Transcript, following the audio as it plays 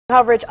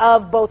Coverage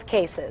of both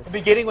cases.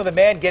 Beginning with a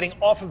man getting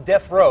off of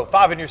death row.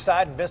 5 on your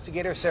side,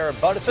 investigator Sarah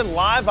Buttison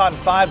live on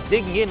 5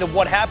 digging into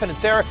what happened. And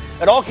Sarah,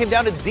 it all came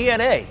down to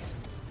DNA.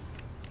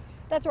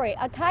 That's right.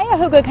 A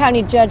Cuyahoga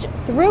County judge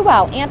threw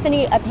out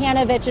Anthony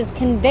Apanovitch's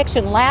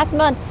conviction last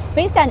month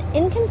based on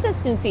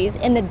inconsistencies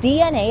in the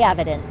DNA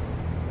evidence.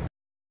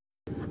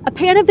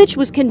 Apanovitch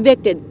was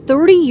convicted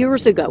 30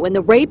 years ago in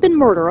the rape and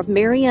murder of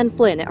Marianne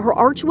Flynn at her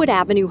Archwood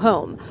Avenue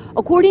home.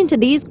 According to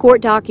these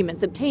court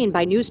documents obtained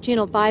by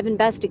NewsChannel 5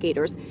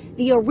 investigators,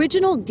 the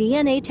original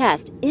DNA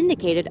test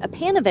indicated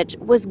Apanovitch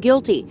was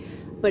guilty.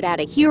 But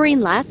at a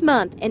hearing last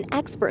month, an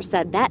expert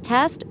said that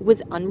test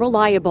was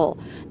unreliable.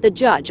 The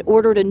judge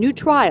ordered a new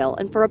trial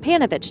and for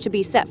Apanovitch to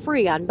be set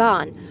free on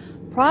bond.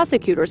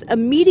 Prosecutors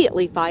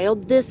immediately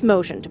filed this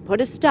motion to put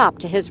a stop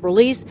to his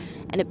release.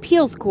 An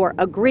appeals court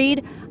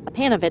agreed.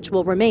 Apanovitch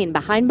will remain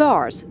behind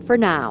bars for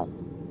now.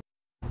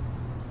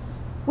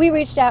 We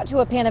reached out to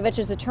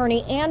Apanovitch's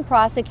attorney and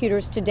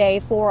prosecutors today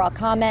for a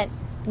comment.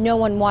 No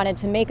one wanted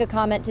to make a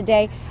comment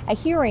today. A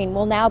hearing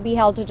will now be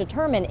held to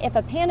determine if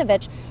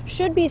Apanovitch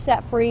should be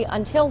set free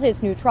until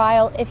his new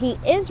trial. If he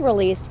is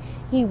released,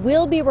 he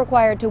will be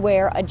required to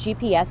wear a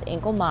GPS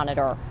ankle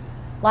monitor.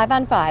 Live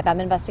on 5, I'm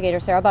investigator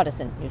Sarah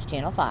Buttison, News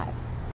Channel 5.